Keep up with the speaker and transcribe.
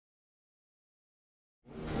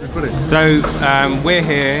So we're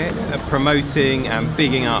here promoting and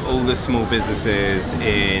bigging up all the small businesses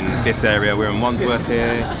in this area. We're in Wandsworth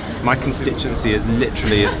here. My constituency is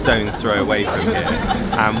literally a stone's throw away from here.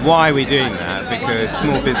 And why are we doing that? Because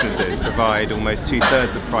small businesses provide almost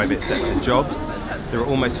 2/3 of private sector jobs. There are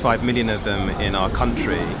almost 5 million of them in our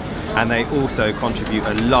country, and they also contribute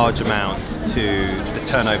a large amount to the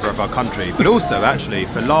turnover of our country. But also, actually,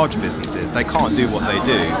 for large businesses, they can't do what they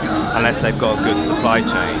do unless they've got a good supply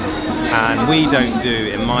chain. And we don't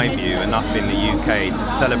do, in my view, enough in the UK to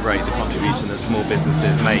celebrate the contribution that small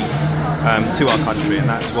businesses make to our country, and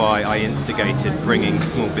that's why I instigated bringing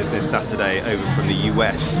Small Business Saturday over from the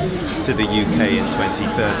US to the UK in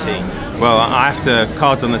 2013. Well, I have to,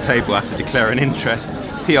 cards on the table, I have to declare an interest.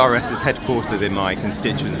 PRS is headquartered in my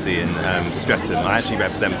constituency in Streatham. I actually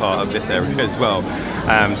represent part of this area as well,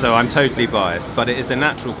 so I'm totally biased, but it is a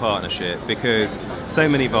natural partnership because so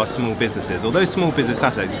many of our small businesses, although Small Business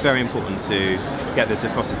Saturday is very important to get this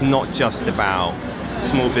across, it's not just about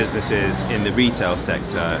small businesses in the retail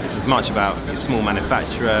sector. It's as much about a small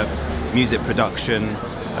manufacturer, music production.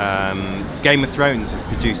 Game of Thrones was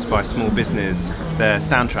produced by a small business. Their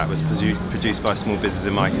soundtrack was produced by a small business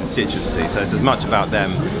in my constituency. So it's as much about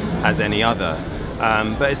them as any other.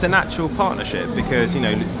 But it's a natural partnership because, you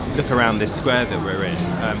know, look around this square that we're in.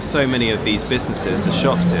 So many of these businesses, the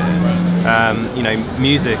shops here, you know,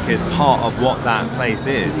 music is part of what that place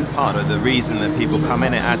is. It's part of the reason that people come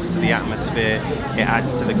in. It adds to the atmosphere, it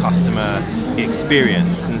adds to the customer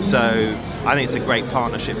experience. And so I think it's a great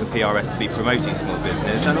partnership for PRS to be promoting small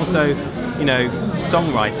business. And also, you know,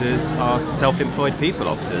 songwriters are self-employed people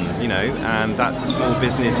often, you know, and that's a small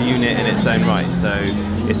business unit in its own right. So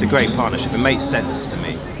it's a great partnership. It makes sense to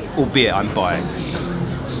me, albeit I'm biased.